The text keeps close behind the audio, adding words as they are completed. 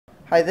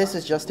Hi, this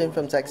is Justin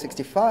from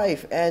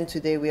Tech65, and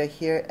today we are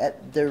here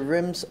at the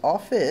RIM's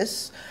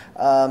office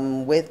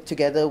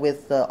together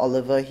with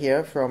Oliver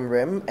here from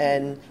RIM,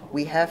 and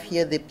we have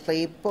here the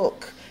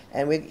PlayBook,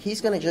 and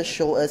he's going to just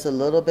show us a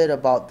little bit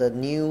about the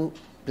new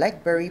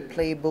BlackBerry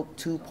PlayBook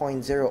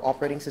 2.0,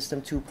 operating system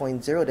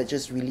 2.0 that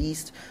just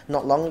released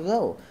not long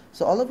ago.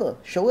 So Oliver,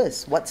 show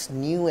us what's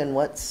new and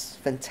what's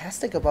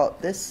fantastic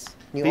about this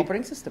new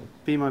operating system.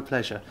 Be my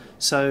pleasure.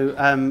 So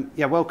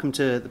yeah, welcome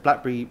to the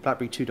BlackBerry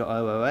 2.0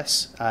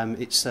 OS.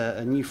 It's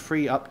a new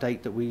free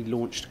update that we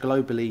launched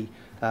globally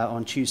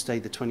on Tuesday,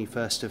 the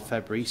 21st of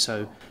February.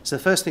 So the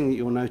first thing that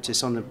you'll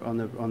notice on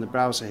the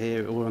browser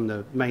here, or on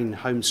the main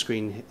home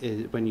screen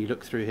when you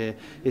look through here,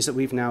 is that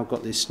we've now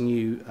got this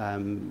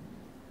new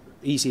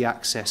easy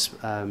access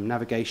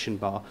navigation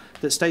bar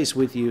that stays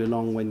with you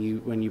along when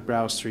you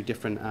browse through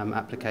different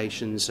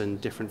applications and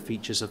different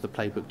features of the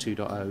PlayBook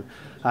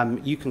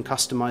 2.0. You can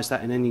customize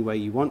that in any way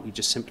you want. You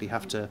just simply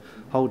have to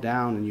hold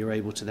down and you're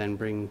able to then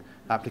bring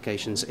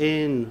applications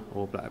in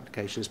or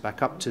applications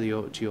back up to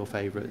your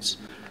favorites.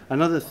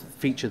 Another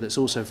feature that's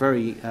also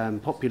very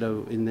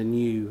popular in the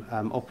new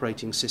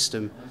operating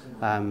system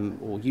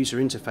or user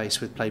interface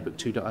with PlayBook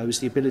 2.0 is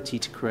the ability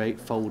to create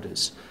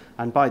folders.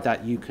 And by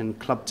that you can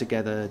club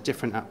together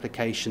different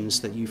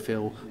applications that you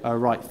feel are a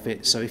right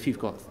fit. So if you've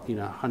got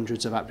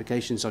hundreds of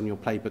applications on your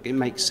PlayBook, it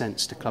makes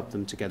sense to club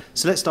them together.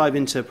 So let's dive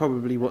into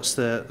probably what's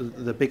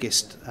the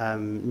biggest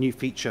new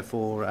feature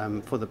for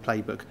the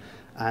PlayBook.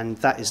 And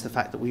that is the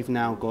fact that we've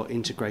now got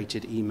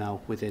integrated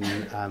email within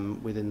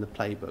the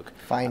PlayBook.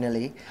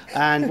 Finally.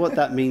 And what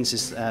that means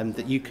is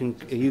that you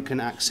can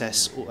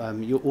access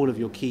all of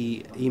your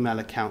key email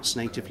accounts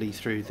natively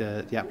through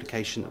the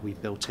application that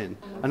we've built in.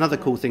 Another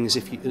cool thing is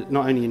if you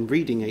not only in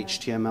reading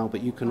HTML,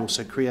 but you can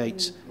also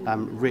create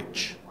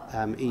rich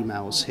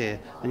emails here,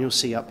 and you'll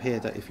see up here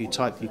that if you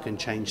type, you can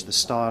change the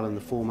style and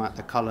the format,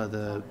 the color,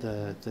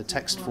 the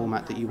text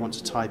format that you want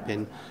to type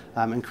in,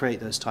 and create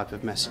those type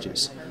of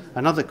messages.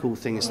 Another cool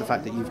thing is the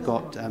fact that you've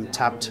got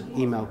tabbed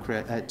email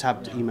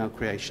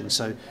creation,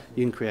 so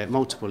you can create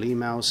multiple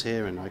emails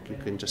here, and you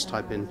can just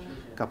type in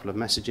a couple of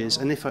messages,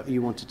 and if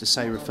you wanted to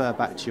say refer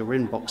back to your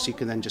inbox, you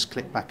can then just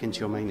click back into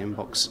your main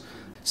inbox.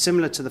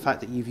 Similar to the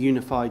fact that you've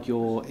unified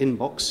your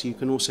inbox, you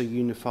can also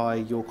unify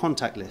your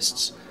contact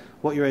lists.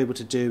 What you're able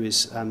to do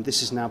is,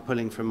 this is now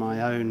pulling from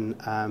my own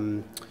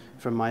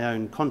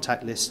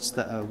contact lists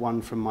that are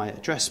one from my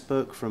address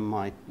book, from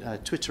my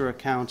Twitter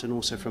account, and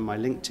also from my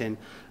LinkedIn,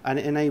 and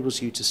it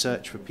enables you to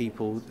search for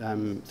people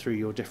through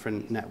your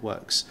different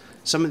networks.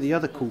 Some of the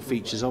other cool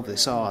features of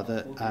this are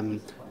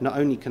that not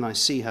only can I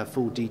see her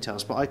full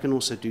details, but I can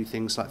also do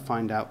things like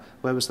find out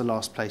where was the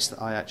last place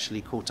that I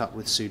actually caught up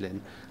with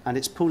Sulin, and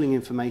it's pulling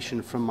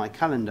information from my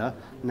calendar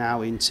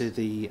now into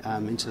the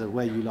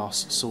where you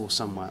last saw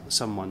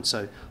someone.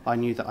 So I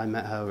knew that I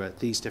met her at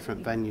these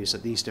different venues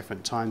at these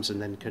different times,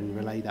 and then can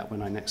relay that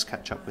when I next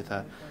catch up with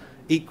her.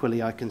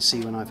 Equally, I can see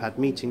when I've had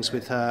meetings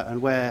with her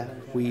and where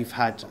we've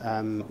had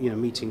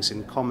meetings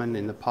in common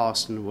in the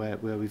past, and where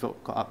we've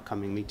got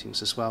upcoming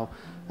meetings as well.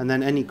 And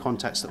then any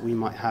contacts that we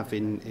might have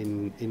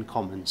in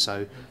common.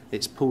 So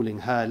it's pooling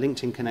her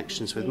LinkedIn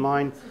connections with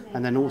mine,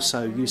 and then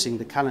also using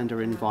the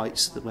calendar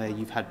invites where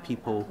you've had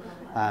people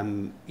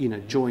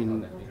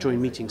join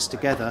meetings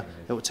together.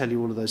 It will tell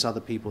you all of those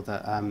other people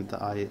that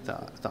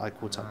I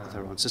caught up with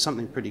her on. So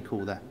something pretty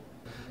cool there.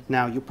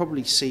 Now, you'll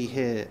probably see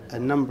here a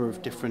number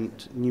of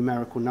different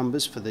numerical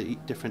numbers for the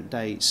different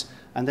days,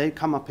 and they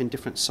come up in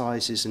different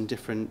sizes and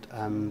different,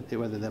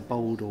 whether they're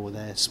bold or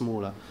they're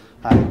smaller.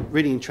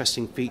 Really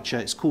interesting feature.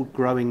 It's called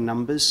growing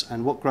numbers,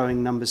 and what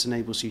growing numbers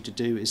enables you to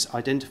do is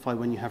identify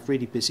when you have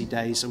really busy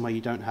days and where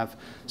you don't have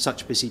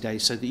such busy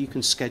days, so that you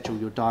can schedule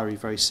your diary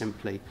very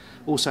simply.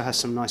 Also has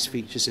some nice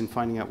features in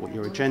finding out what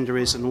your agenda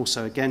is, and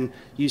also again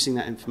using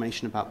that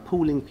information about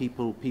pooling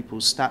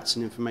people's stats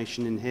and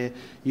information in here.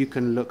 You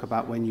can look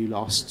about when you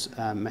last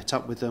met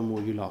up with them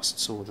or you last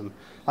saw them.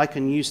 I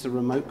can use the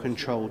remote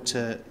control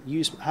to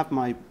have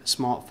my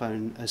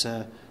smartphone as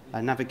a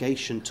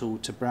navigation tool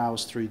to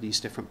browse through these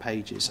different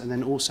pages, and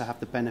then also have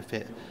the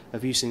benefit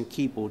of using a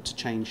keyboard to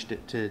change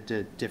it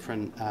to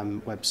different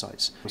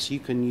websites. So you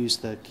can use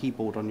the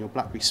keyboard on your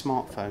BlackBerry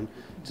smartphone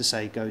to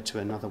say go to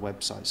another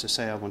website. So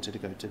say I wanted to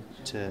go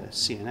to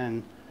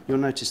CNN. You'll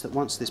notice that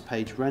once this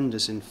page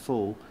renders in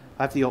full,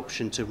 I have the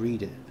option to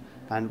read it.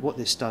 And what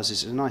this does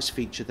is a nice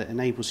feature that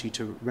enables you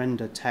to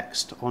render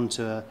text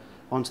onto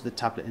the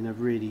tablet in a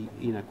really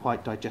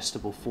quite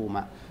digestible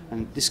format,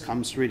 and this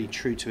comes really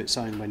true to its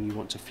own when you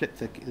want to flip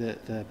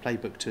the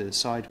PlayBook to the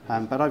side.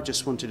 But I've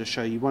just wanted to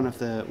show you one of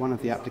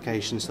the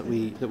applications that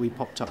we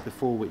popped up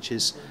before, which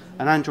is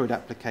an Android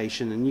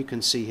application, and you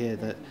can see here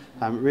that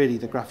really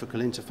the graphical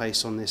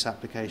interface on this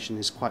application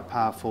is quite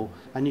powerful,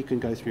 and you can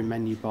go through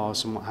menu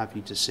bars and what have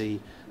you to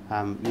see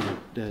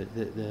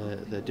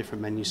the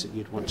different menus that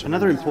you'd want to.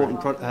 Another important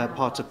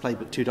part of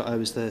PlayBook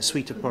 2.0 is the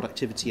suite of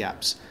productivity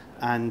apps.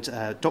 and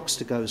Docs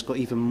to Go has got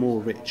even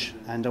more rich.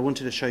 And I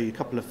wanted to show you a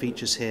couple of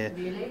features here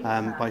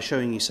by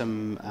showing you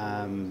some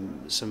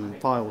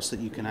files that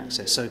you can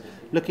access. So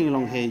looking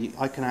along here,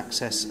 I can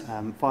access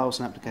files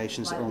and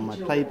applications that are on my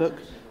PlayBook.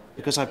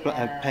 Because I've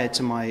paired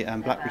to my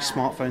BlackBerry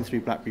smartphone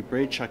through BlackBerry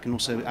Bridge, I can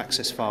also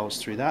access files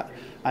through that.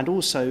 And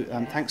also,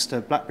 thanks to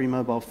BlackBerry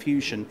Mobile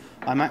Fusion,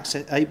 I'm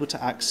able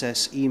to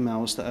access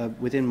emails that are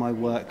within my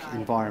work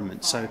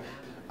environment. So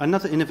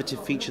another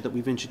innovative feature that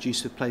we've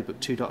introduced with PlayBook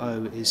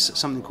 2.0 is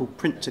something called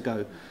Print to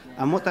Go.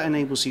 And what that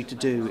enables you to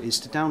do is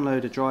to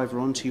download a driver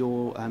onto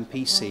your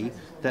PC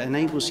that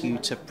enables you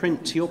to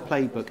print to your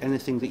PlayBook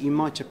anything that you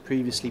might have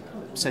previously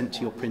sent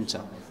to your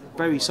printer.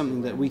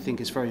 Something that we think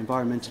is very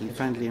environmentally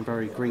friendly and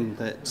very green,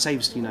 that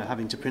saves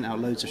having to print out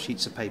loads of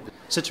sheets of paper.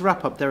 So to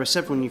wrap up, there are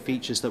several new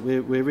features that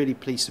we're really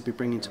pleased to be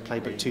bringing to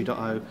PlayBook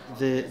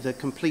 2.0. The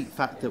complete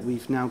fact that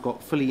we've now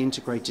got fully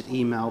integrated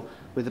email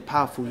with a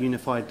powerful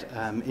unified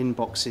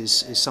inbox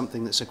is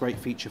something that's a great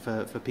feature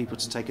for people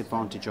to take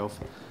advantage of.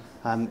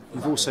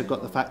 You've also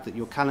got the fact that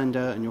your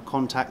calendar and your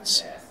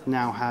contacts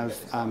now have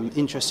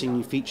interesting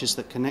new features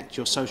that connect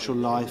your social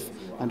life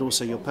and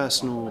also your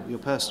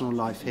personal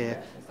life here.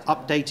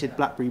 Updated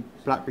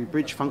BlackBerry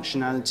Bridge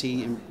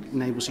functionality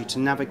enables you to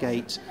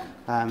navigate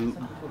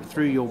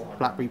through your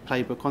BlackBerry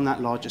PlayBook on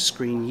that larger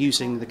screen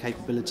using the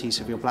capabilities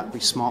of your BlackBerry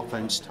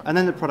smartphones. And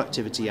then the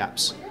productivity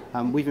apps.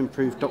 We've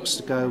improved Docs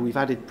to Go, we've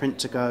added Print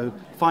to Go.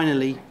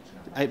 Finally,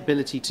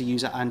 ability to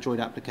use Android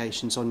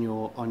applications on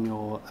your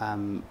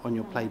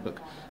PlayBook.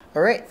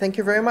 All right, thank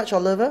you very much,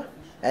 Oliver,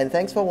 and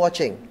thanks for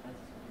watching.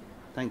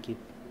 Thank you.